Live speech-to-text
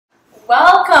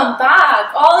Welcome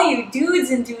back, all you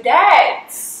dudes and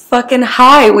dudettes. Fucking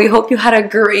hi. We hope you had a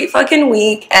great fucking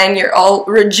week and you're all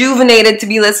rejuvenated to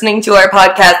be listening to our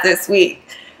podcast this week.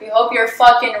 We hope you're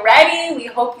fucking ready. We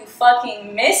hope you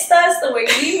fucking missed us the way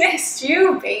we missed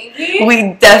you, baby.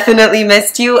 We definitely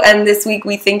missed you, and this week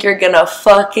we think you're gonna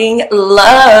fucking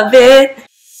love it.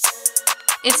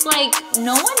 It's like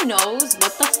no one knows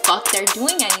what the fuck they're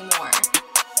doing anymore.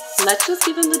 Let's just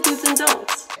give them the do's and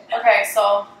don'ts. Okay,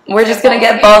 so We're just gonna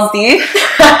get ballsy.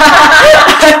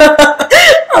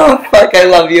 Oh fuck, I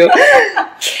love you.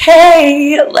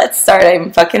 Okay, let's start.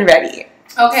 I'm fucking ready.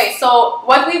 Okay, so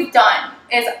what we've done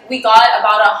is we got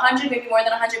about 100, maybe more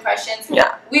than 100 questions.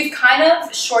 Yeah. We've kind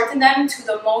of shortened them to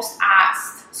the most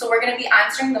asked. So we're going to be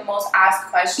answering the most asked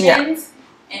questions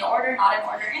in order, not in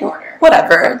order, in order.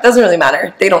 Whatever, doesn't really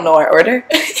matter. They don't know our order.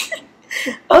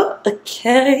 Oh,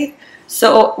 okay.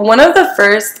 So one of the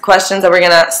first questions that we're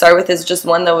gonna start with is just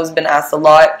one that was been asked a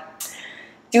lot.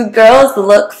 Do girls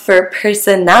look for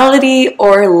personality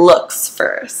or looks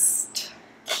first?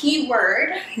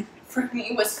 Keyword for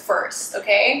me was first,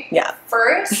 okay? Yeah.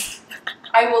 First,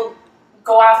 I will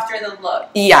go after the look.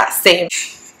 Yeah, same.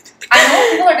 I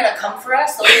know people are gonna come for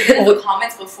us, so we did in the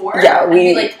comments before. Yeah, and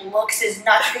be like, looks is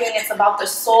nothing, it's about the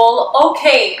soul.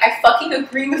 Okay, I fucking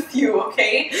agree with you,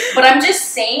 okay? But I'm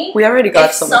just saying, We already got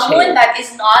if so much someone hate. that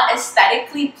is not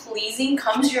aesthetically pleasing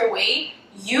comes your way,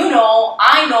 you know,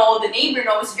 I know, the neighbor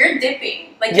knows, you're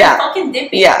dipping. Like, Yeah. you're fucking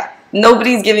dipping. Yeah,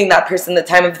 nobody's giving that person the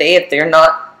time of day if they're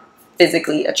not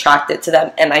physically attracted to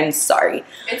them, and I'm sorry.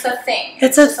 It's a thing.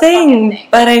 It's a just fucking thing,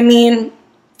 but I mean,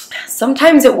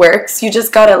 sometimes it works. You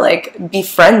just gotta, like,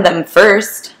 befriend them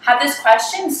first. Had this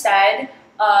question said,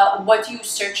 what do you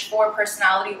search for,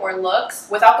 personality or looks?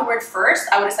 Without the word first,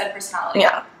 I would have said personality.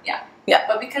 Yeah.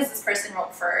 But because this person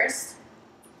wrote first,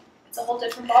 it's a whole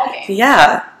different ballgame.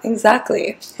 Yeah,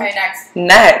 exactly. Okay, next.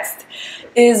 Next,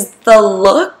 is the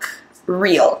look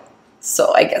real?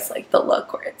 So I guess like the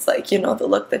look where it's like, you know, the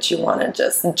look that you want to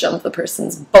just jump the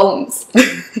person's bones.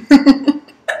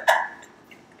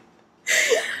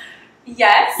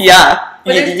 Yes. Yeah.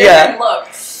 But there's Yeah. different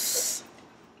looks.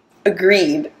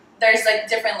 Agreed. There's like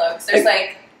different looks. There's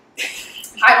like,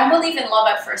 I don't believe in love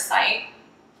at first sight.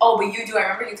 Oh, but you do. I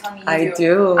remember you telling me you I do.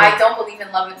 do. I don't believe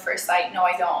in love at first sight. No,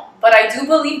 I don't. But I do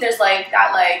believe there's like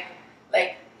that,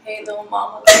 like, hey, little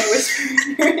mama, let me whisper in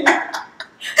your ear.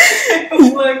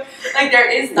 Look, like there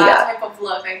is that type of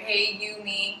look. Like, hey, you,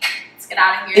 me, let's get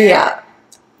out of here. Yeah.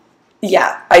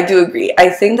 Yeah, I do agree. I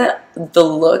think that the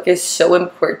look is so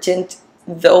important,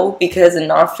 though, because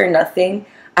not for nothing,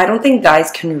 I don't think guys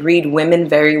can read women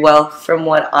very well from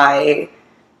what I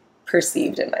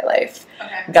perceived in my life.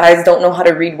 Okay. Guys don't know how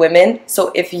to read women,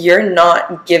 so if you're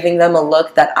not giving them a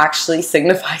look that actually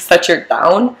signifies that you're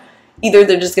down, either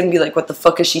they're just going to be like, what the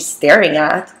fuck is she staring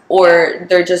at? Or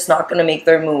they're just not going to make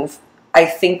their move. I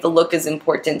think the look is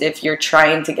important if you're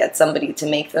trying to get somebody to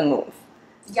make the move.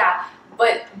 Yeah,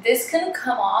 but this can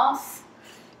come off,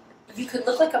 you could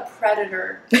look like a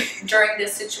predator during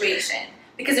this situation.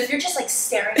 Because if you're just like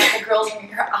staring at the girls and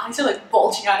your eyes are like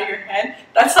bulging out of your head,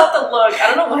 that's not the look.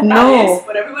 I don't know what that is,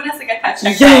 but everyone has like a touch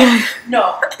like that.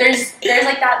 No, there's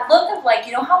like that look of like,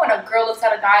 you know how when a girl looks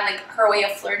at a guy, like her way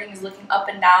of flirting is looking up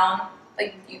and down?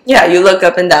 Like you look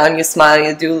up and down, you smile,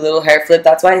 you do a little hair flip.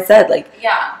 That's why I said, like...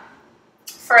 Yeah.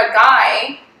 For a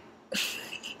guy,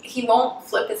 he won't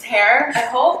flip his hair, I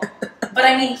hope. But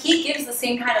I mean, he gives the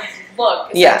same kind of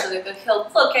look, essentially. Like,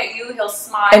 he'll look at you, he'll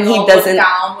smile, and he doesn't, look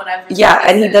down, whatever. Yeah,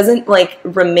 and he doesn't, like,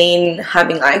 remain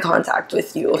having eye contact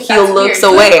with you. That's He looks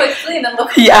weird. away. You look quickly and then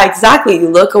look Yeah, exactly. You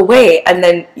look away, and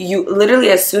then you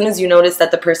literally, as soon as you notice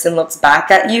that the person looks back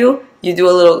at you, you do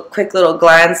a quick little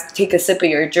glance, take a sip of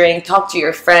your drink, talk to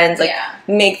your friends, like,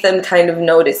 make them kind of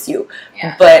notice you.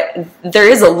 Yeah. But there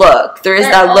is a look. There is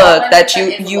that look that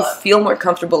you look. feel more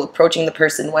comfortable approaching the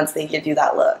person once they give you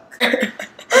that look.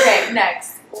 Okay,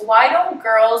 next. Why don't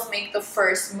girls make the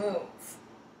first move?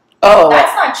 Oh.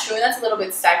 That's not true. That's a little bit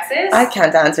sexist. I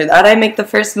can't answer that. I make the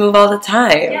first move all the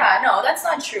time. Yeah, no, that's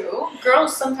not true.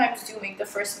 Girls sometimes do make the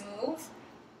first move.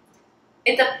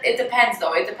 It depends,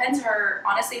 though. It depends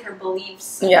honestly, her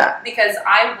beliefs. Yeah. Because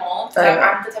I won't.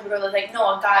 I'm the type of girl that's like,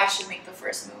 no, a guy should make the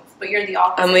first move. But you're the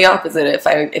opposite. I'm the opposite.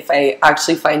 If I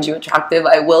actually find you attractive,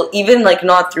 I will, even like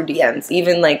not through DMs,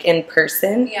 even like in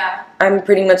person. Yeah. I'm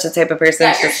pretty much the type of person.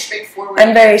 Yeah, you're straightforward.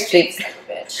 I'm very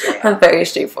I'm very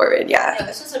straightforward. Yeah. Yeah,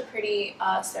 this is a pretty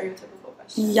stereotypical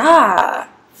question. Yeah.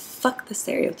 Fuck the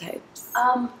stereotypes.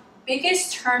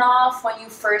 Biggest turnoff when you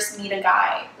first meet a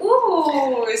guy.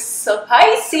 Ooh,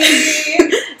 spicy.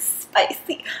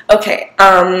 Spicy. Okay.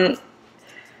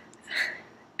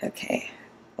 Okay.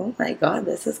 Oh my god,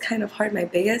 this is kind of hard. My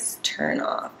biggest turn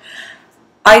off.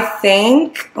 I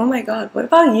think, oh my god, what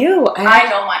about you? I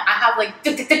know mine. I have like,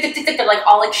 like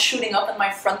all like shooting up in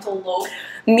my frontal lobe.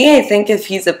 Me, I think if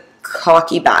he's a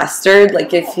cocky bastard,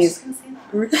 like if he's...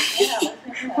 Really?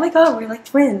 Oh my god, we're like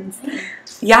twins.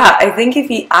 Yeah, I think if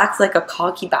he acts like a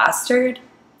cocky bastard,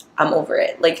 I'm over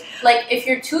it. Like if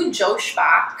you're too Josh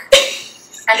back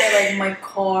and you're like, my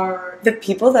car. the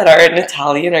people that are in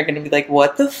Italian are gonna be like,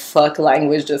 what the fuck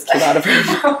language just came out of her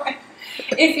mouth?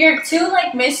 If you're too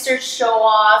like Mr. Show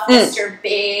Off, Mr.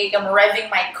 Big, I'm revving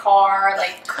my car,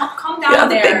 like calm down You have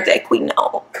there. a big dick, we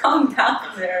know. Calm down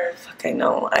there. Fuck, I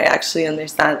know. I actually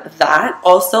understand that.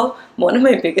 Also, one of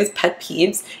my biggest pet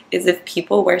peeves is if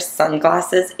people wear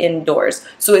sunglasses indoors.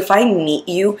 So if I meet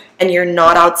you and you're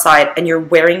not outside and you're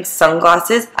wearing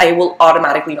sunglasses, I will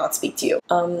automatically not speak to you.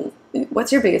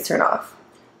 What's your biggest turn off?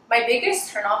 My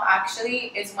biggest turnoff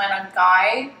actually is when a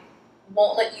guy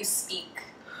won't let you speak.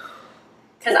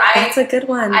 Because That's a good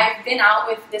one. I've been out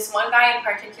with this one guy in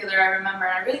particular, I remember,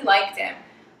 and I really liked him.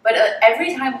 But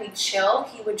every time we chill,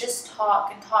 he would just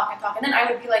talk and talk and talk. And then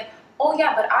I would be like, oh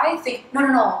yeah, but I think,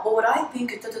 no, but what I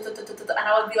think is, and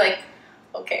I would be like,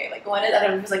 okay, like when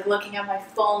I was like looking at my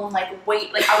phone, like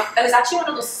wait, like it was actually one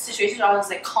of those situations where I was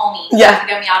like, call me, Yeah. to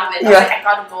get me out of it. I was like, I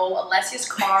gotta go, unless his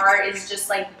car is just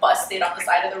like busted on the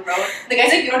side of the road. The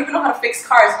guy's like, you don't even know how to fix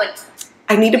cars. Like,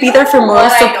 I need to be there for moral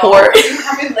support. You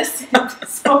haven't listened,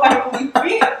 so I believe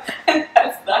me. And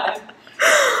that's that.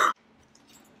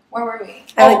 Where were we?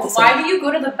 I like this why one. do you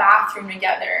go to the bathroom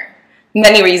together?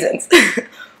 Many reasons.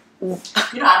 You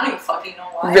know, I don't even fucking know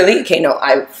why. Really? Okay, no,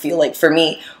 I feel like for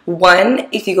me, one,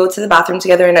 if you go to the bathroom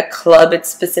together in a club, it's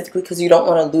specifically because you don't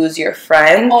want to lose your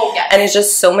friend. Oh, yeah. And it's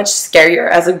just so much scarier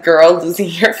as a girl losing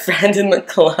your friend in the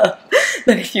club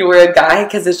than if you were a guy,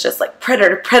 because it's just like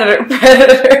predator, predator,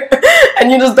 predator.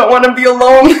 And you just don't want to be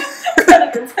alone.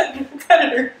 Predator, predator,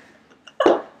 predator.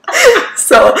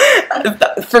 So,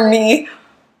 for me,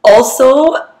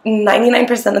 also,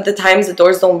 99% of the times the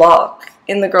doors don't lock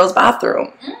in the girls'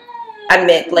 bathroom.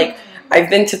 Admit, like, I've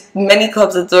been to many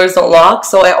clubs that doors don't lock,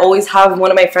 so I always have one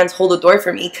of my friends hold the door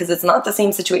for me because it's not the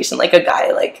same situation like a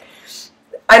guy. Like,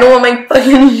 I don't want my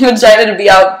fucking vagina to be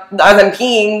out as I'm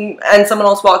peeing and someone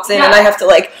else walks in and I have to,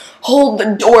 like, hold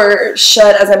the door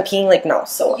shut as I'm peeing. Like, no.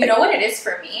 So You know what it is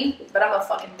for me? But I'm a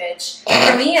fucking bitch.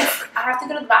 For me, it's, I have to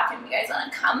go to the bathroom. You guys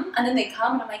want to come? And then they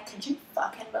come, and I'm like, could you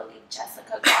fucking believe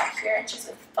Jessica got here and she's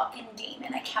with fucking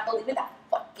Damon? I can't believe it, that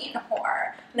fucking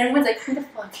whore. And everyone's like, who the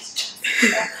fuck is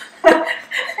Jessica?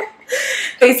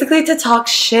 basically to talk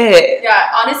shit.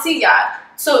 Yeah, honestly, yeah.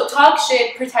 So talk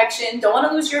shit, protection, don't want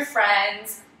to lose your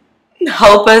friends.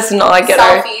 Help us not get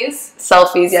our Selfies.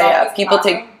 selfies. Yeah, Selfies yeah. in the People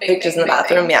bathroom. take Big pictures thing, in the big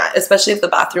bathroom. thing. Yeah, especially if the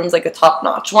bathroom's like a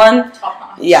top-notch one. Top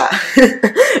notch. Yeah,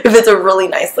 if it's a really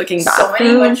nice looking So many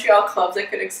bathroom. Montreal clubs I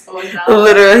could expose now.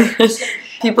 Literally,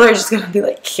 people are just gonna be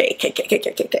like, K.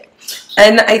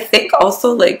 And I think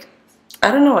also, like, I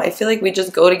don't know, I feel like we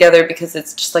just go together because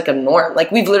it's just like a norm.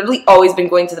 Like, we've literally always been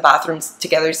going to the bathrooms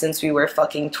together since we were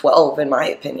fucking 12, in my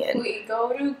opinion. We go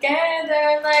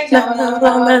together like together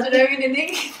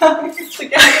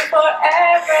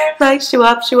forever. Like, shoo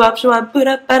up,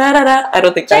 ba-da-ba-da-da. I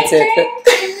don't think that's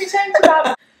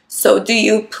it. So, do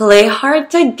you play hard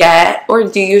to get, or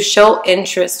do you show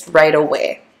interest right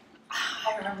away?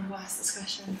 I remember who asked this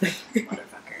question.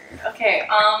 Motherfucker. Okay,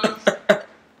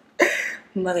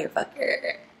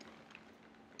 Motherfucker.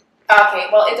 Okay,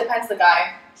 well, it depends the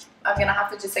guy. I'm gonna have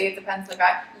to just say it depends the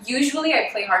guy. Usually I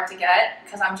play hard to get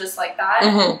because I'm just like that.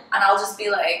 Mm-hmm. And I'll just be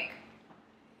like,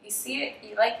 you see it?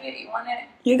 You like it? You want it?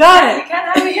 You got You it.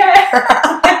 can't have it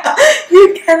yet.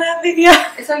 You can have it,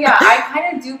 yeah. So yeah, I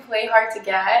kind of do play hard to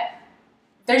get.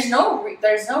 There's no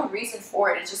reason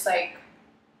for it. It's just like,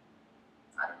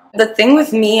 I don't know. The thing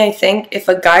with me, I think, if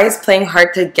a guy is playing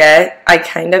hard to get, I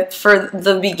kind of, for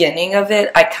the beginning of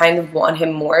it, I kind of want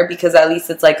him more because at least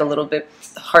it's like a little bit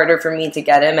harder for me to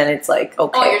get him, and it's like,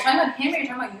 okay. Oh, you're talking about him or you're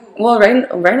talking about you? Well,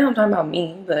 right now I'm talking about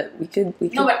me, but we could.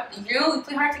 No, but you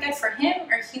play hard to get for him,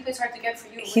 or he plays hard to get for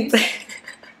you? What do you think?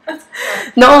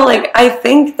 No, like, I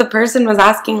think the person was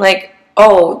asking, like,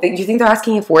 oh, you think they're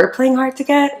asking if we're playing hard to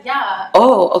get? Yeah.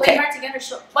 Oh, okay. Play hard to get or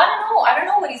show. Well, I don't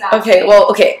know what he's asking. Okay, well,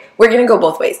 okay, we're gonna go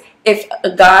both ways. If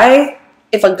a guy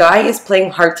is playing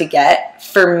hard to get,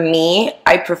 for me,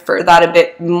 I prefer that a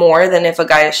bit more than if a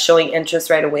guy is showing interest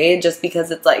right away, just because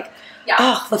it's like, yeah.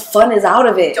 oh, the fun is out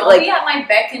of it. Don't like, be at my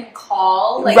beck and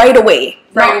call. Like, right away.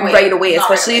 Right away. Right away.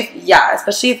 Not Especially right if,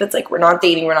 especially if it's like we're not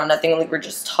dating, we're not nothing, like we're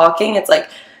just talking. It's like,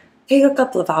 take a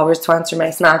couple of hours to answer my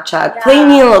Snapchat. Yeah. Play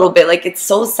me a little bit. Like, it's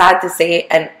so sad to say,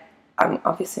 and I'm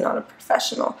obviously not a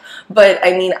professional, but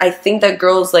I mean, I think that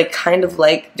girls like kind of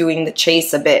like doing the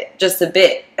chase a bit, just a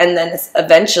bit, and then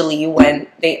eventually when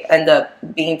they end up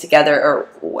being together or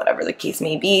whatever the case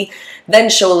may be, then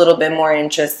show a little bit more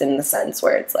interest in the sense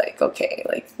where it's like, okay,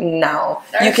 like now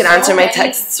you can answer my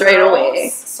texts right away.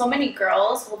 So many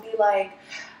girls will be like,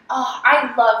 oh,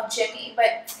 I love Jimmy,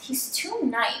 but he's too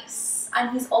nice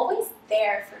and he's always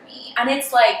there for me, and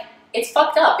it's like, it's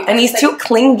fucked up. And he's too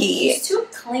clingy. He's too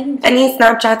clingy. And he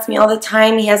Snapchats me all the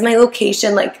time. He has my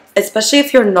location. Like, especially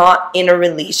if you're not in a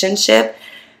relationship,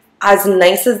 as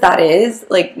nice as that is,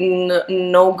 like,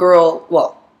 no girl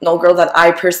that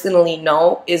I personally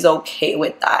know is okay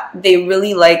with that. They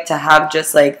really like to have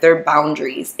just, like, their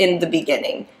boundaries in the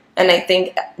beginning. And I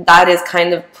think that is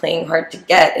kind of playing hard to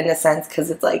get in a sense because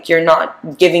it's like you're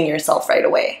not giving yourself right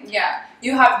away. Yeah.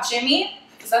 You have Jimmy.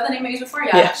 Is that the name I used before?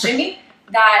 Yeah. Jimmy.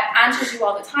 That answers you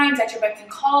all the time, that your beck and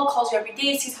calls you every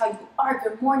day, sees how you are,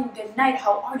 good morning, good night,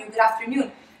 how are you, good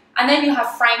afternoon. And then you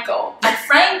have Franco. And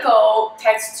Franco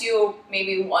texts you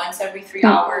maybe once every 3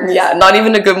 hours. Yeah, not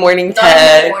even a good morning text. Not even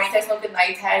a good morning text, no good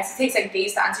night text. It takes like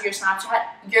days to answer your Snapchat.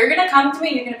 You're going to come to me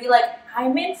and you're going to be like,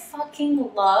 I'm in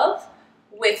fucking love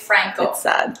with Franco. It's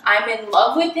sad. I'm in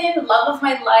love with him, love of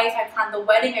my life. I planned the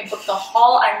wedding, I booked the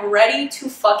hall. I'm ready to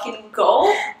fucking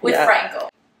go with Franco.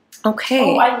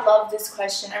 Okay. Oh, I love this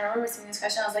question. I remember receiving this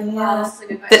question. I was like, wow, this is a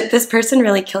good question. This person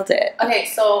really killed it. Okay,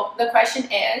 so the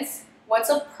question is,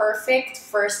 what's a perfect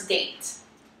first date?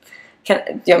 Do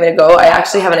you want me to go? I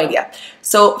actually have an idea.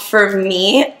 So for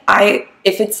me,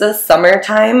 if it's the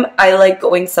summertime, I like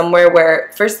going somewhere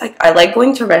where, first, like, I like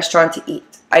going to a restaurant to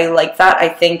eat. I like that. I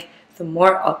think the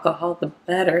more alcohol, the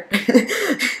better.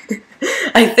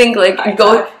 I think, like,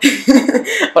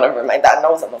 whatever, my dad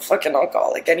knows I'm a fucking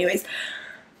alcoholic anyways.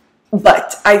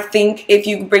 But I think if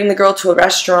you bring the girl to a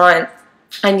restaurant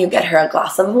and you get her a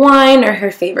glass of wine or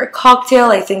her favorite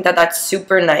cocktail, I think that that's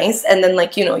super nice. And then,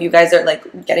 like, you know, you guys are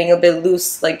like getting a bit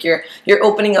loose, like you're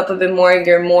opening up a bit more,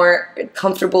 you're more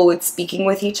comfortable with speaking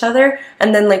with each other.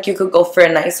 And then, like, you could go for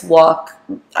a nice walk,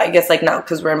 I guess, like now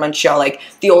because we're in Montreal, like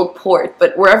the Old Port,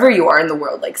 but wherever you are in the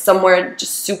world, like somewhere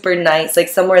just super nice, like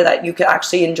somewhere that you could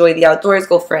actually enjoy the outdoors,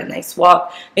 go for a nice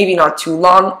walk, maybe not too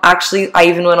long. Actually, I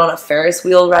even went on a Ferris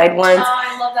wheel ride once. Oh,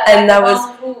 I love that. And that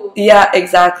was, yeah,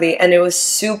 exactly. And it was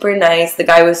super nice. The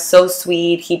guy was so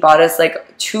sweet. He bought us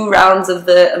like 2 rounds of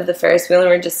the Ferris wheel and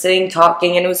we were just sitting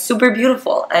talking and it was super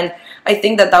beautiful. And I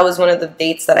think that was one of the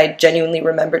dates that I genuinely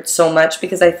remembered so much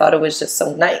because I thought it was just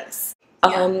so nice.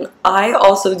 Yeah. I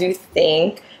also do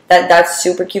think that that's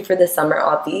super cute for the summer,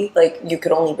 Avi. Like, you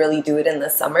could only really do it in the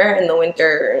summer. In the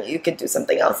winter, you could do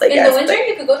something else, I guess. In the winter,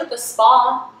 you could go to the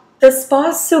spa. The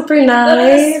spa's super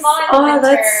nice. Oh,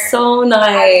 that's so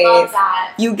nice. I love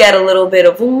that. You get a little bit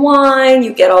of wine.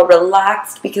 You get all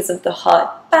relaxed because of the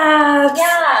hot baths.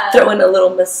 Yeah. Throw in a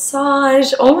little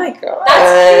massage. Oh my god.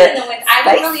 That's cute in the winter. I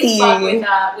would really Spicy.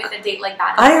 fuck with a date like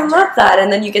that. I love that.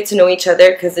 And then you get to know each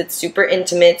other because it's super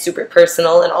intimate, super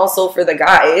personal. And also for the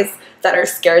guys that are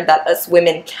scared that us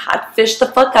women catfish the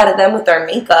fuck out of them with our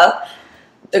makeup.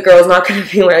 The girl's not going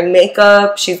to be wearing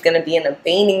makeup. She's going to be in a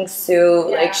bathing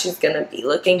suit. Yeah. Like, she's going to be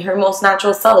looking her most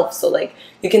natural self. So, like,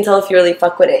 you can tell if you really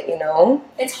fuck with it, you know?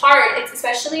 It's hard. It's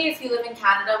especially if you live in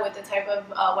Canada with the type of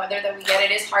weather that we get.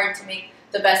 It is hard to make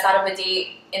the best out of a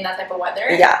date in that type of weather.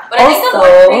 Yeah. But I think the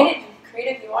more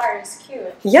creative you are is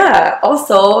cute. Yeah.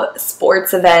 Also,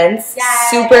 sports events. Yes.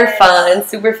 Super fun.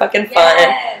 Super fucking fun.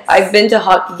 Yes. I've been to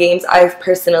hockey games. I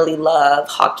personally love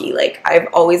hockey. Like, I've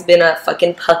always been a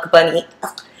fucking puck bunny.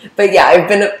 But yeah, I've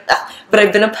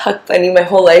been a puck bunny my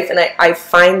whole life, and I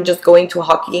find just going to a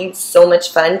hockey game so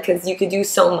much fun because you could do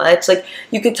so much. Like,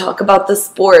 you could talk about the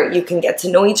sport, you can get to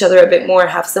know each other a bit more,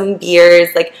 have some beers,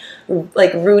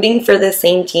 like rooting for the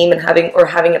same team and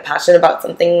having a passion about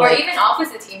something. Or like, even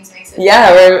opposite teams makes it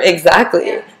yeah, exactly.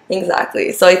 Yeah.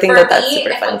 Exactly. So I think that's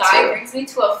super fun too. If a guy brings me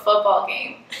to a football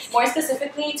game, more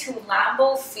specifically to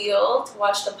Lambeau Field to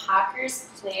watch the Packers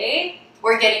play,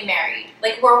 we're getting married.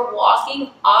 Like, we're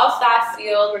walking off that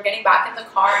field, we're getting back in the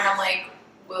car, and I'm like,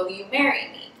 will you marry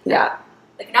me? Yeah.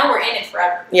 Like, now we're in it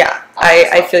forever. Yeah.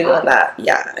 I feel you on that.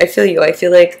 Yeah. I feel you. I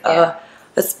feel like a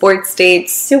sports date,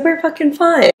 super fucking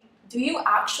fun. Do you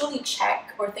actually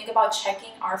check or think about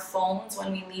checking our phones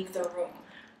when we leave the room?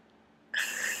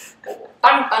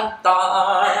 Dun, dun,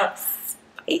 dun.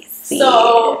 Spicy.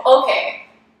 So, okay.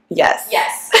 Yes.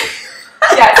 Yes.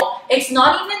 Yes. It's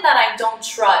not even that I don't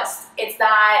trust. It's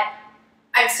that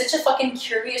I'm such a fucking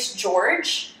curious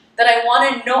George that I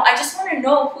want to know. I just want to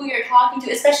know who you're talking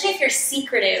to, especially if you're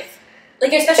secretive.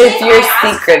 Like, especially if you're I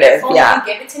ask secretive, for your phone yeah. and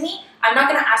you give it to me, I'm not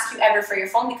going to ask you ever for your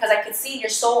phone because I could see you're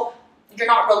so you're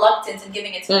not reluctant in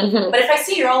giving it to me. But if I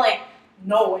see you're all like,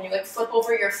 no, and you like flip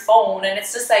over your phone, and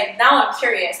it's just like, now I'm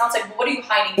curious. Now it's like, what are you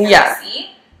hiding from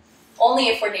me? Only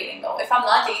if we're dating, though. If I'm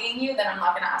not dating you, then I'm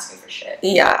not gonna ask you for shit.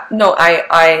 Yeah, no,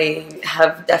 I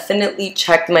have definitely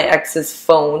checked my ex's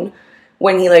phone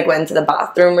when he like went to the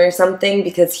bathroom or something,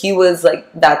 because he was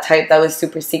like that type that was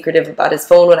super secretive about his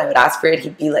phone. When I would ask for it,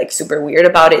 he'd be like super weird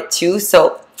about it too.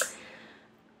 So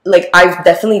like I've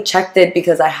definitely checked it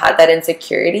because I had that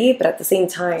insecurity, but at the same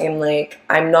time, like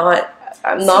I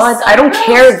don't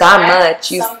care that much.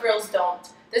 Some girls don't.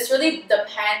 This really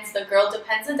depends.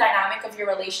 Depends the dynamic of your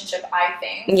relationship, I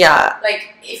think. Yeah.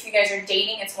 Like, if you guys are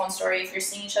dating, it's one story. If you're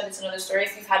seeing each other, it's another story.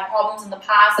 If you've had problems in the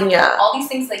past, like, all these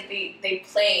things, like, they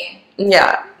play.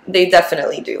 Yeah, they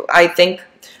definitely do. I think,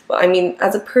 well, I mean,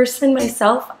 as a person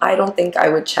myself, I don't think I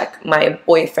would check my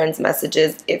boyfriend's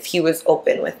messages if he was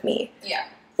open with me. Yeah.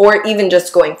 Or even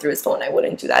just going through his phone, I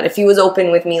wouldn't do that. If he was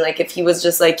open with me, like, if he was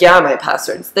just like, yeah, my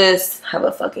password's this, have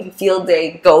a fucking field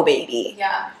day, go, baby.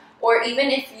 Yeah. Or even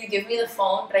if you give me the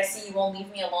phone, but I see you won't leave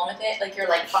me alone with it, like you're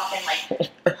like fucking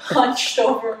like hunched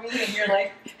over me, and you're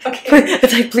like, okay.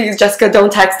 It's like, please, Jessica,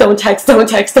 don't text. Please,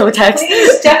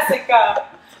 Jessica.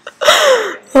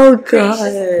 Oh,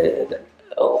 God.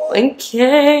 Oh,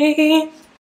 okay.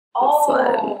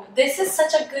 Oh, this is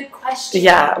such a good question.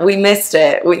 Yeah, we missed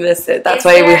it. That's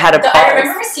why we had a pause. I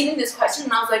remember receiving this question,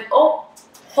 and I was like,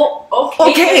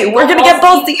 okay. Okay, we're going to get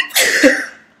balls deep.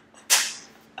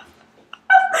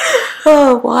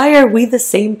 Oh, why are we the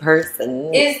same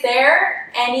person? Is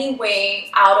there any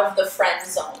way out of the friend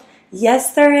zone?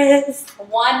 Yes, there is.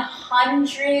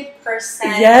 100%.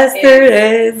 Yes, there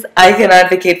is. I can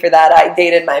advocate for that. I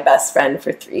dated my best friend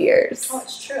for 3 years. Oh,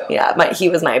 it's true. Yeah, he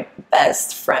was my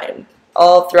best friend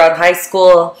all throughout high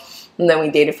school, and then we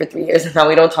dated for 3 years, and now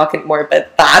we don't talk anymore,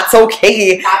 but that's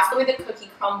okay. That's the way the cookie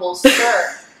crumbles,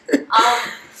 sure.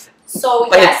 So,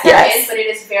 yes, there is, but it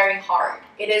is very hard.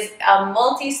 It is a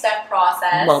multi-step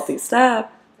process.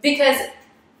 Multi-step. Because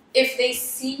if they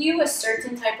see you a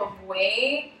certain type of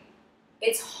way,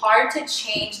 it's hard to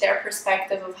change their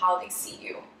perspective of how they see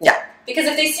you. Yeah. Because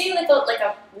if they see you like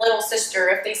a little sister,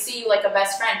 if they see you like a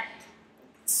best friend,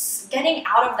 getting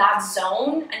out of that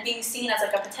zone and being seen as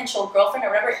like a potential girlfriend or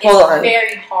whatever is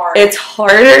very hard. It's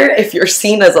harder if you're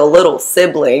seen as a little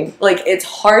sibling. Like, it's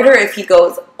harder if he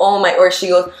goes, or she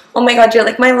goes, oh my God, you're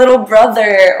like my little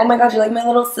brother. Oh my God, you're like my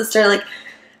little sister. Like,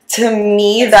 to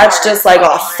me, that's just like,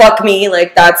 oh, fuck me.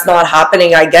 Like, that's not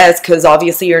happening, I guess, because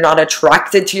obviously you're not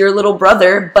attracted to your little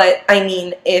brother. But, I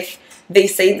mean, if they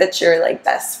say that you're like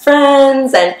best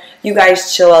friends and you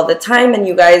guys chill all the time and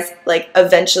you guys like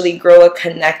eventually grow a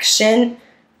connection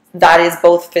that is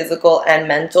both physical and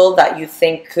mental that you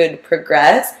think could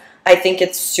progress, I think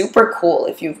it's super cool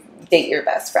if you date your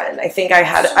best friend. I think I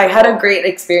had a great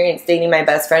experience dating my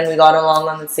best friend. We got along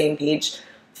on the same page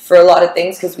for a lot of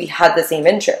things because we had the same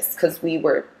interests, because we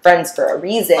were friends for a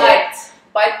reason. But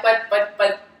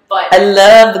I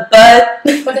love the but.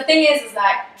 But the thing is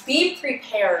that be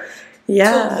prepared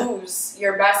to lose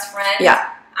your best friend.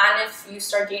 Yeah. And if you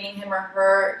start dating him or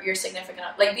her, your significant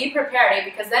other, like, be prepared,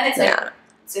 because then it's like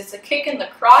it's a kick in the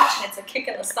crotch and it's a kick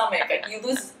in the stomach. Like, you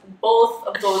lose both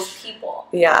of those people.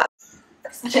 Yeah.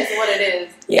 That's what it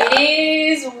is. Yeah. It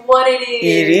is what it is.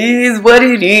 It is what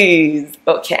it is.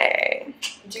 Okay.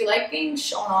 Do you like being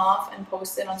shown off and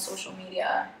posted on social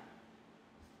media?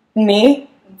 Me?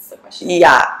 That's the question.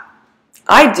 Yeah.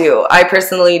 I do. I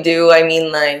personally do. I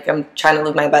mean, like, I'm trying to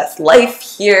live my best life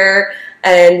here.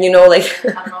 And, you know, like...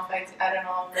 I don't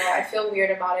know, bro. I feel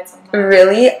weird about it sometimes.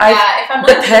 Really? Yeah, if I'm not...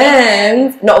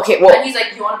 Depends. No, okay, well... And he's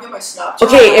like, you want to be my Snapchat?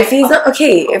 Okay, if he's not...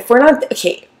 Okay, if we're not...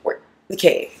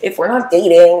 Okay, if we're not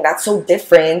dating, that's so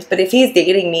different. But if he's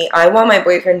dating me, I want my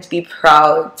boyfriend to be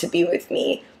proud to be with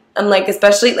me. And, like,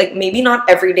 especially, like, maybe not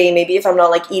every day. Maybe if I'm not,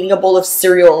 like, eating a bowl of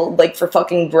cereal, like, for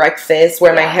fucking breakfast,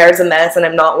 where my hair's a mess and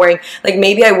I'm not wearing... Like,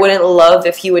 maybe I wouldn't love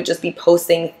if he would just be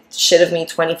posting shit of me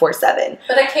 24/7.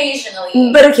 But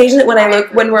occasionally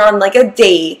when we're on, like, a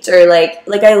date, or, like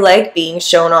I like being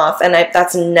shown off. And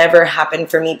that's never happened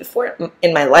for me before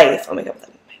in my life. Oh, my God,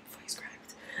 my voice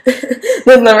cracked.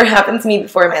 That never happened to me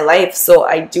before in my life. So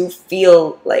I do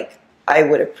feel like I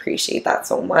would appreciate that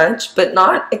so much, but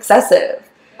not excessive.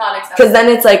 Because then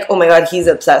it's like, oh my God, he's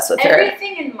obsessed with her.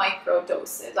 Everything in micro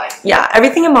doses. Yeah,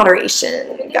 everything in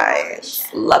moderation, guys.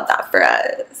 Love that for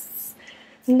us.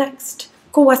 Next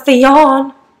question.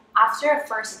 After a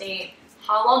first date,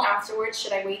 how long afterwards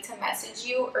should I wait to message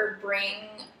you or bring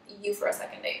you for a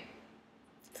second date?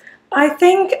 I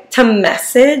think to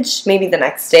message maybe the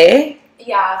next day.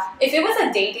 Yeah. If it was a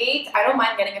date, I don't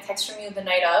mind getting a text from you the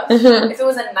night of. Mhm. If it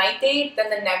was a night date, then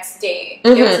the next day.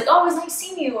 Mhm. It was like, oh, it was nice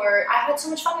seeing you, or I had so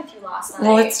much fun with you last night.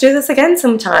 Well, let's do this again It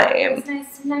sometime. was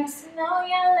nice to know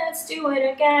you. Let's do it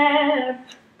again.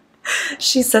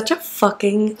 She's such a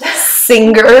fucking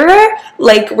singer.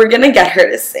 Like, we're gonna get her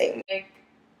to sing. Like,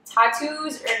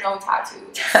 tattoos or no tattoos?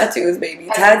 Tattoos, baby.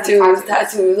 Tattoos.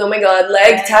 Tattoos. Oh my god,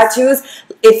 leg Yes. tattoos.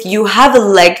 If you have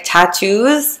leg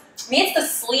tattoos, Me, it's the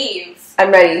sleeve.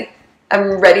 I'm ready.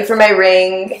 I'm ready for my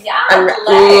ring. Yeah, I'm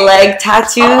leg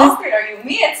tattoos. How awkward are you?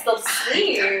 Me, it's the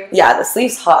sleeve. Yeah, the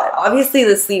sleeve's hot. Obviously,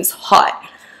 the sleeve's hot.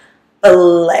 The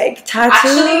leg tattoos.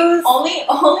 Actually,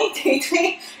 only date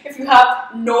me if you have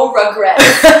no regrets.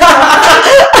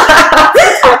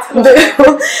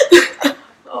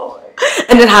 Oh my God.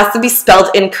 And it has to be spelled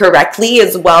incorrectly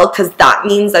as well, because that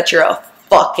means that you're a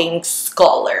fucking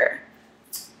scholar.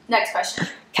 Next question.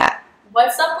 Cat.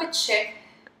 What's up with chick?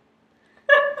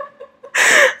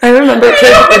 I remember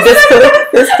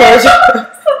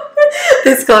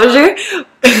disclosure.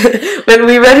 When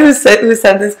we read who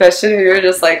sent this question, we were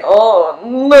just like, oh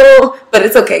no. But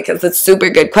it's okay, because it's a super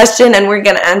good question, and we're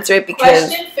gonna answer it because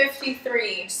Question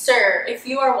 53. Sir, if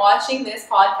you are watching this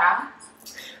podcast,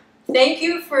 thank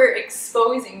you for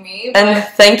exposing me. and but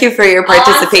thank you for your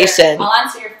participation. I'll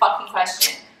answer your fucking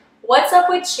question. What's up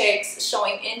with chicks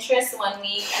showing interest one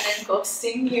week and then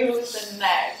ghosting you the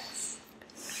next?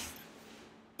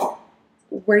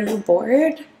 Were you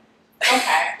bored?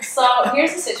 Okay, so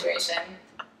here's the situation.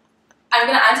 I'm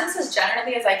gonna answer this as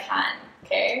generally as I can,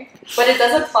 okay? But it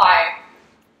does apply.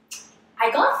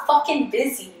 I got fucking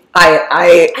busy.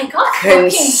 I I got can fucking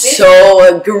busy.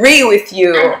 so agree with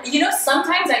you. And, you know,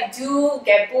 sometimes I do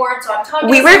get bored, so I'm talking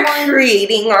We to were someone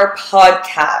creating our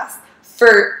podcast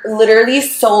for literally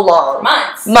so long.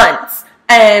 months.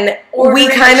 And we Ordering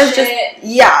kind of just, shit.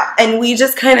 yeah, and we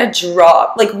just kind of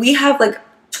dropped. Like, we have like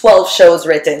 12 shows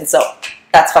written, so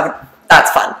that's fun.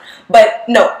 But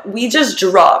no, we just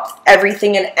dropped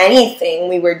everything and anything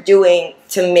we were doing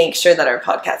to make sure that our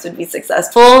podcast would be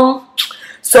successful.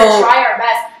 So, Try our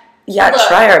best. yeah, Look,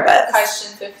 try our best.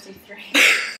 Question 53.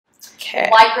 Okay.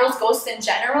 Why girls ghost in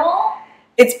general?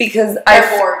 It's because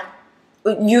They're bored.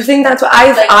 You think that's what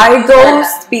Like, I you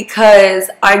ghost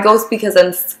let because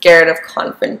I'm scared of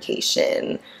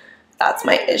confrontation. That's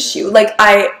my issue. Like,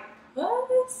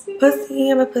 pussy,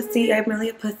 I'm a pussy, I'm really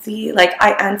a pussy. Like,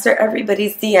 I answer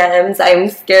everybody's DMs. I'm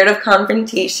scared of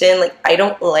confrontation. Like, I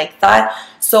don't like that.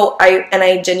 So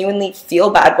I genuinely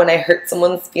feel bad when I hurt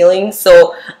someone's feelings.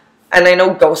 So, and I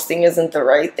know ghosting isn't the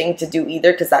right thing to do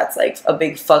either, because that's like a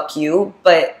big fuck you.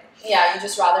 But Yeah, you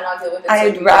just rather not deal with it. so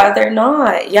I'd you- rather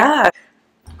not. Yeah.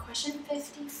 Question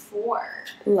 54.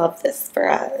 Love this for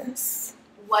us.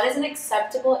 What is an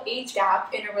acceptable age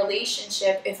gap in a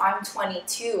relationship if I'm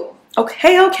 22?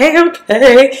 Okay.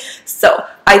 So,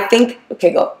 I think,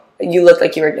 okay, go. You look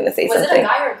like you were going to say Was something. it a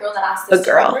guy or a girl that asked this? A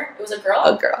girl. Do you remember? It was a girl?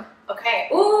 A girl. Okay.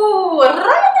 Ooh.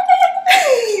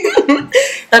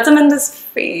 That's Amanda's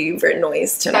favorite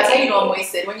noise tonight. That's how you know I'm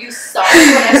wasted. When you start,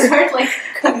 when I start like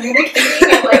communicating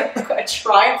in like a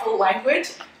tribal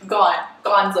language,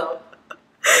 gone zone.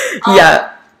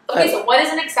 Yeah. Okay, so what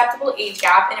is an acceptable age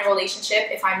gap in a relationship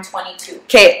if I'm 22?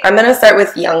 Okay, I'm going to start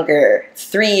with younger.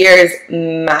 3 years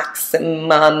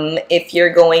maximum. If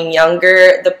you're going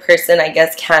younger, the person, I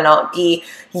guess, cannot be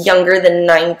younger than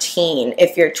 19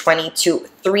 if you're 22.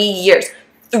 3 years.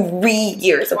 3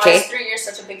 years, Why okay? is 3 years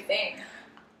such a big thing?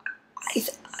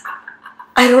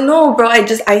 I don't know, bro.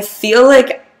 I feel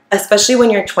like, especially when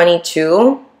you're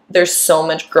 22, there's so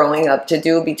much growing up to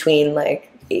do between,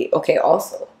 like, okay,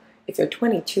 also, if you're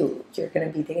 22, you're going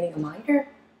to be dating a minor?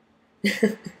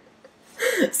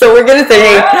 So we're going to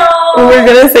say, No, I'm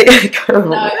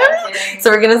kidding. so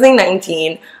we're going to say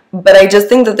 19, but I just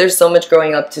think that there's so much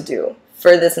growing up to do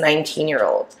for this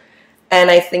 19-year-old. And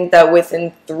I think that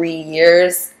within 3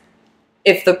 years,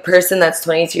 if the person that's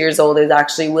 22 years old is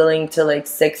actually willing to like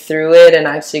stick through it and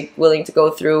actually willing to go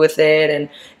through with it and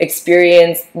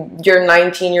experience your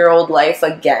 19-year-old life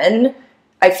again,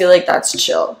 I feel like that's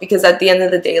chill. Because at the end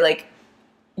of the day, like,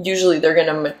 usually they're going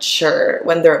to mature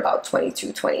when they're about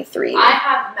 22, 23. I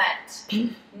have met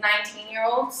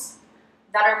 19-year-olds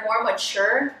that are more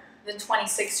mature than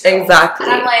 26-year-olds. Exactly.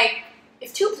 And I'm like,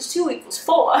 if 2 + 2 =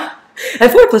 4,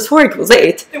 And 4 + 4 =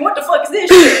 8. then what the fuck is this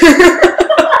shit?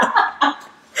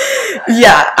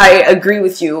 Yeah, I agree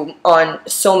with you on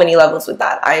so many levels with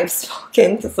that. I've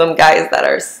spoken to some guys that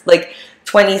are like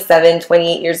 27,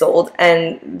 28 years old,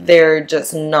 and they're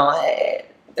just not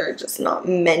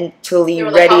mentally They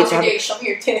were like, ready how was to your have. day? Show me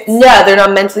your tits. Yeah, they're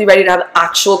not mentally ready to have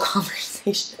actual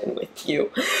conversation with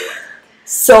you.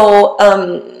 So,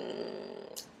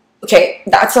 Okay,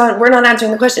 we're not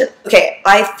answering the question. Okay,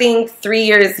 I think 3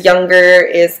 years younger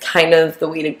is kind of the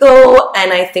way to go.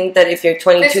 And I think that if you're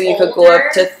 22, you could go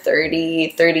up to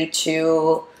 30,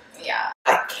 32. Yeah.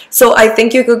 So I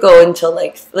think you could go until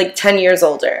like 10 years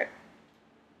older.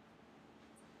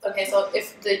 Okay, so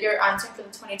if you're answering for the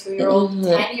 22-year-old,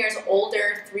 10 years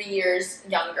older, 3 years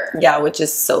younger. Yeah, which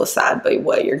is so sad. But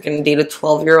what, you're going to date a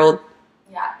 12-year-old?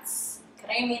 Yes.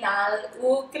 Criminal.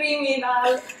 Ooh,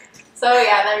 criminal. So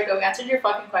yeah, there we go. We answered your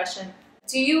fucking question.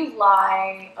 Do you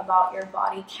lie about your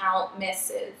body count,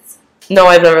 Mrs.? No,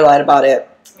 I've never lied about it.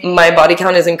 My body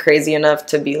count isn't crazy enough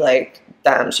to be like,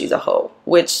 damn, she's a hoe.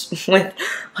 Which, with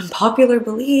unpopular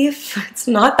belief, it's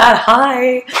not that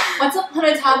high. Once upon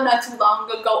a time, not too long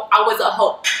ago, I was a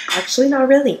hoe. Actually, not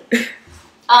really.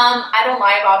 I don't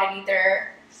lie about it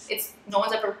either. No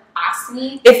one's ever asked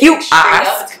me. If you ask,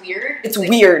 ask, it's weird. It's like,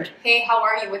 weird. Hey, how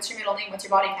are you? What's your middle name? What's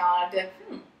your body count? I'd be like,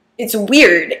 It's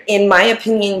weird, in my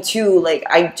opinion, too. Like,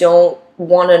 I don't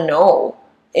want to know.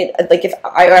 Like, if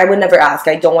I would never ask.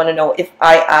 I don't want to know. If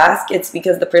I ask, it's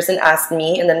because the person asked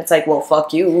me, and then it's like, well,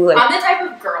 fuck you. Like, I'm the type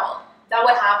of girl that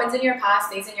what happens in your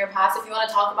past stays in your past. If you want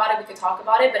to talk about it, we could talk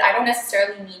about it, but I don't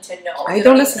necessarily need to know. I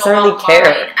don't necessarily care.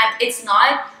 And it's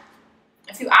not,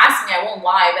 if you ask me, I won't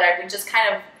lie, but I would just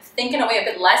kind of think in a way a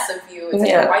bit less of you. It's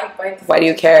like, why do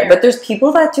you care? But there's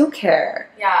people that do care.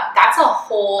 Yeah, that's a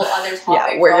whole other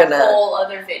topic. A whole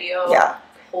other video. Yeah.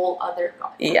 Whole other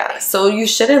topic. Yeah, so you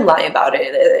shouldn't lie about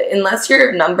it. Unless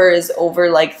your number is over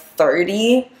like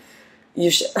 30,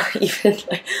 you should even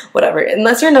like whatever.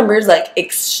 Unless your number is like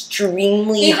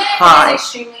extremely high. If it is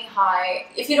extremely high,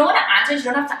 if you don't want to answer, you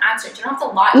don't have to answer. You don't have to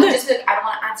lie. You just be like, I don't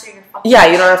want to answer your fucking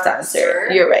question. You don't have to answer. Sir.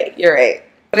 You're right.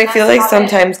 But I feel like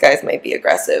sometimes guys might be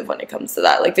aggressive when it comes to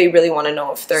that. Like, they really want to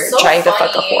know if they're trying to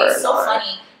fuck a whore or not. So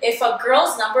funny. If a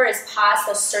girl's number is past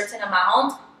a certain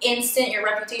amount, instant, your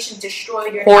reputation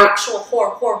destroyed, you're an actual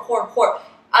whore.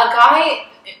 A guy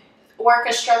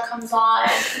orchestra comes on,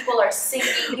 people are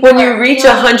singing. When you reach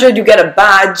 100, you get a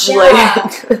badge. Yeah,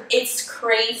 like it's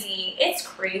crazy.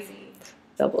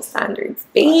 Double standards,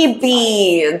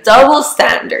 baby. Double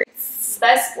standards.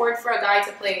 Best sport for a guy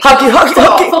to play.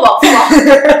 Football.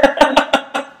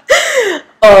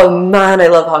 Oh man, I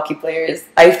love hockey players.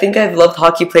 I think I've loved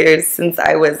hockey players since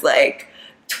I was like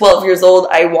 12 years old.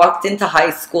 I walked into high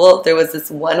school. There was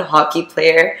this one hockey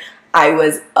player I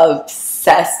was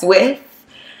obsessed with.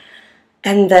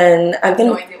 And then I'm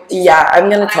gonna tell you. I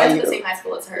went to the same high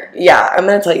school as her. Yeah, I'm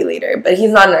gonna tell you later. But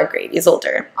he's not in our grade. He's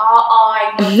older.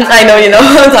 I know. I know you know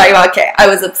what I'm talking about. Okay, I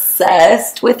was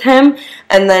obsessed with him,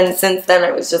 and then since then I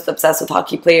was just obsessed with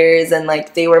hockey players, and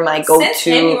like they were my go-to. Since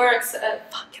then you were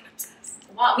fucking obsessed.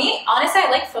 Wow, me honestly, I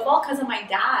like football because of my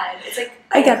dad. It's like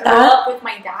I grew up with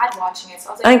my dad watching it, so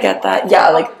I was like, I get that. Yeah,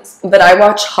 like, but I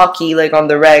watch hockey like on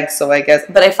the reg, so I guess.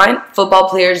 But I find football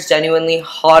players genuinely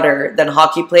hotter than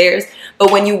hockey players. But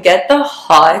when you get the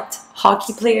hot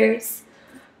hockey players,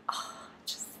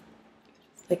 just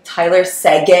like Tyler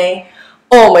Seguin.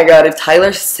 Oh my god, if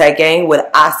Tyler Seguin would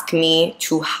ask me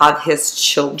to have his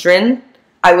children,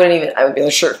 I would be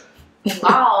like, sure.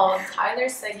 Wow, Tyler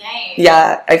Seguin.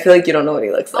 Yeah, I feel like you don't know what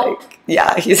he looks like.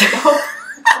 Yeah, he's.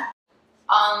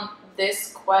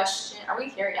 This question, are we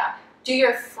here? Yeah. Do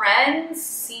your friends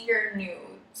see your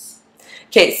nudes?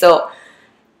 Okay, so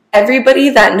everybody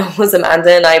that knows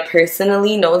Amanda and I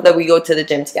personally knows that we go to the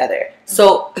gym together. Mm-hmm.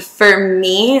 So for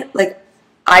me, like,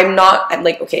 I'm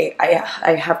like, okay,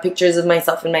 I have pictures of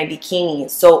myself in my bikini.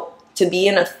 So to be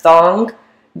in a thong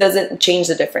doesn't change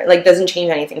doesn't change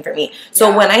anything for me.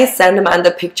 So when I send Amanda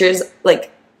pictures,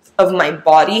 like, of my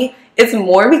body, it's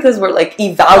more because we're, like,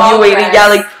 evaluating,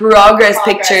 progress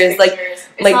pictures. Like, it's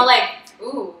not like,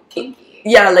 ooh, kinky.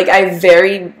 Yeah, like, I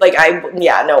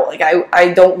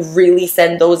don't really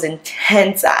send those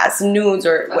intense-ass nudes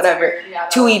or whatever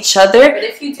to each other. But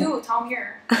if you do, tell me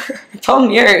here. Tell me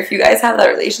here. If you guys have that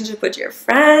relationship with your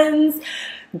friends,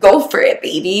 go for it,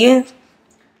 baby.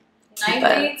 Night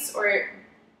dates or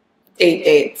date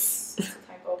dates? It's a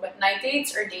typo, but night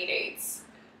dates or day dates?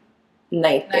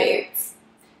 Night dates.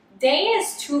 Day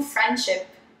is too friendship.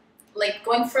 Like,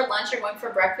 going for lunch or going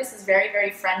for breakfast is very, very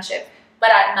friendship.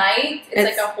 But at night,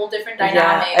 it's like a whole different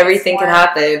dynamic. Yeah, everything can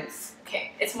happen.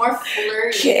 Okay, it's more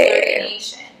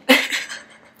flirtation.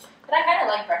 But I kind of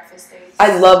like breakfast dates.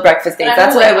 I love breakfast dates.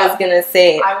 That's what I was going to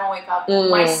say. I won't wake up.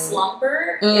 My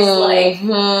slumber is like,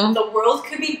 the world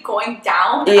could be going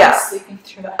down and I'm sleeping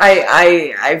through that.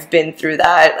 I've been through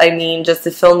that. I mean, just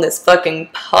to film this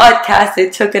fucking podcast,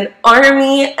 it took an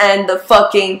army and the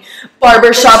fucking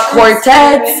barbershop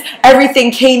quartets. Everything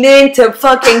came in to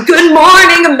fucking good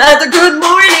morning, Amanda, good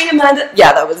morning. Amanda.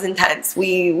 Yeah, that was intense.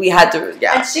 We had to,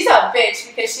 yeah. And she's a bitch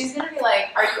because she's gonna be like,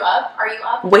 "Are you up? Are you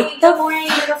up? Wait Hey, good morning,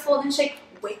 beautiful." And she's like,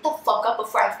 "Wake the fuck up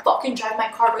before I fucking drive my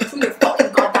car right through your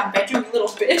fucking goddamn bedroom, you little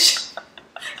bitch."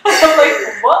 I'm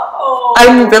like, whoa.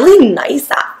 I'm really nice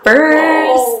at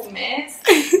first. Whoa, miss.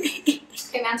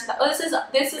 Okay, man. So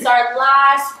this is our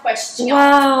last question.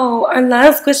 Wow, our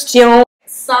last question.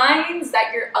 Signs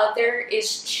that your other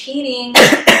is cheating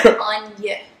on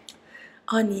you.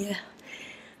 On you.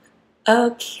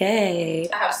 Okay.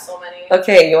 I have so many.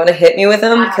 Okay, you want to hit me with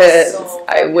them? I have Because so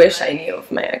I wish I many. knew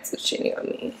if my ex was cheating on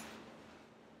me.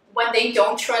 When they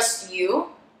don't trust you,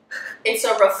 it's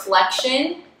a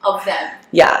reflection of them.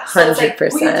 Yeah, So it's like,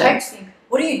 100%. who are you texting?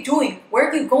 What are you doing? Where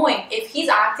are you going? If he's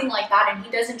acting like that and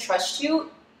he doesn't trust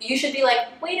you, you should be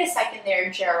like, wait a second there,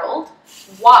 Gerald.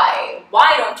 Why?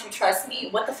 Why don't you trust me?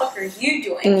 What the fuck are you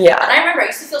doing? Yeah. And I remember I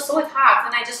used to feel so attacked,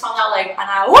 and I just found out, like, and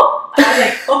I was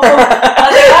like, oh, I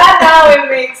was like, ah, now it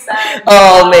makes sense.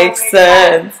 Oh, Now it makes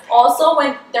sense. Also,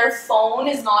 when their phone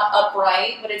is not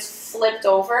upright, but it's flipped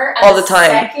over, and All the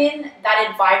time. second that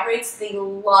it vibrates, they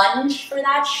lunge for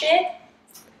that shit.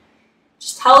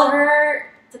 Just tell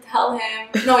her to tell him.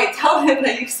 No, wait, tell him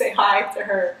that you say hi to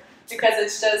her, because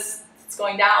it's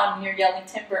going down and you're yelling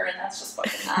timber, and that's just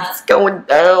fucking It's mad. going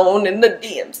down in the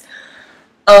DMs.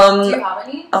 Do you have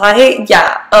any?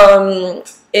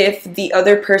 If the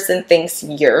other person thinks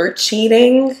you're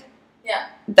cheating, Yeah.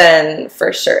 then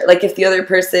for sure. Like, if the other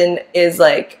person is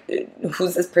like,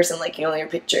 who's this person liking all your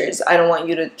pictures? I don't want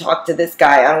you to talk to this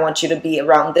guy. I don't want you to be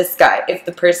around this guy. If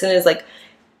the person is like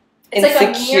It's like a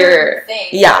insecure, mirror thing.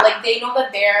 yeah. Like, they know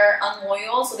that they're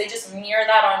unloyal, so they just mirror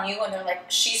that on you, and they're like,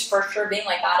 she's for sure being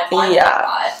like that if I'm Yeah. like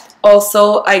that.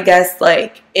 Also, I guess,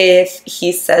 like, if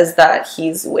he says that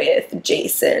he's with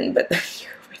Jason, but then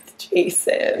you're with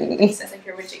Jason. He says, like,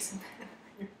 you're with Jason.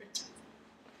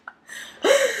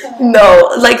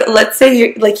 No, like, let's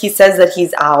say, like, he says that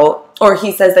he's out, or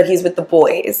he says that he's with the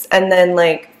boys, and then,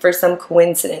 like, for some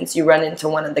coincidence, you run into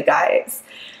one of the guys.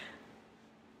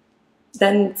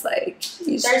 Then it's like,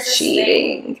 he's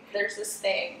cheating. There's this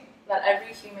thing that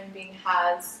every human being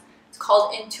has. It's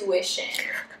called intuition.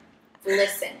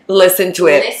 Listen to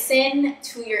it. Listen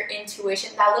to your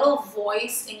intuition. That little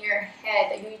voice in your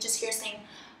head that you just hear saying,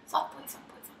 fuck boy, fuck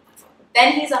boy, fuck boy, fuck boy.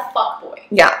 Then he's a fuck boy.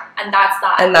 Yeah. And that's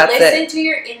that. And that's Listen it. to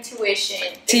your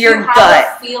intuition. To If your you have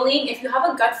gut. A feeling, if you have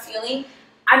a gut feeling,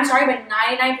 I'm sorry, but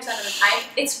 99% of the time,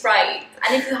 it's right.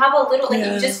 And if you have a little, like,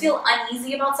 Yeah. you just feel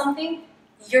uneasy about something,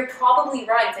 you're probably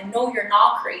right. And no, you're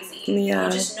not crazy. Yeah.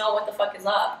 You just know what the fuck is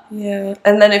up. Yeah.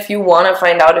 And then if you want to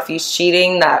find out if he's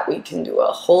cheating, that we can do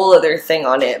a whole other thing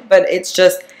on it. But it's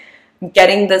just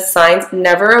getting the signs.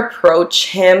 Never approach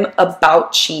him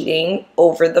about cheating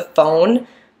over the phone,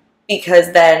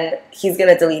 because then he's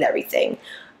going to delete everything.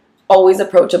 Always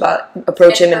approach him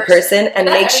in person, and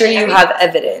But make sure you have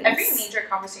evidence. Every major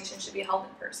conversation should be held in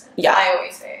person. Yeah. I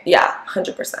always say. Yeah,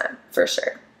 100%, for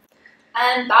sure.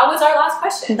 And that was our last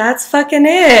question. That's fucking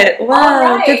it. Wow,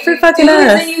 All right. good for fucking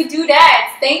Dudes us. and you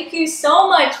dudettes, thank you so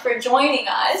much for joining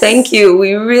us. Thank you.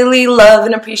 We really love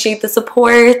and appreciate the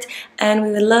support, and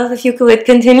we would love if you could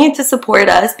continue to support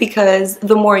us, because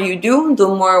the more you do, the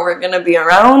more we're gonna be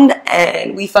around,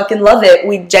 and we fucking love it.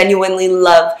 We genuinely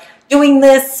love doing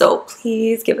this, so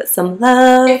please give us some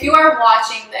love. If you are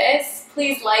watching this,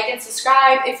 please like and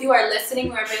subscribe. If you are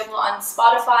listening, we're available on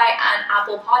Spotify and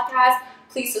Apple Podcasts.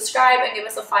 Please subscribe and give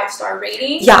us a 5-star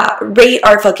rating. Yeah, rate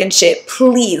our fucking shit,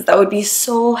 please. That would be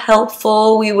so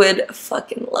helpful. We would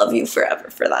fucking love you forever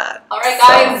for that. All right,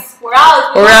 guys, we're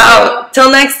out. We're out. Till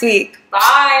next week.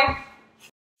 Bye.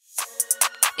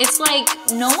 It's like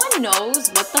no one knows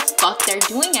what the fuck they're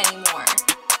doing anymore.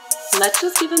 Let's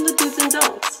just give them the do's and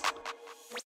don'ts.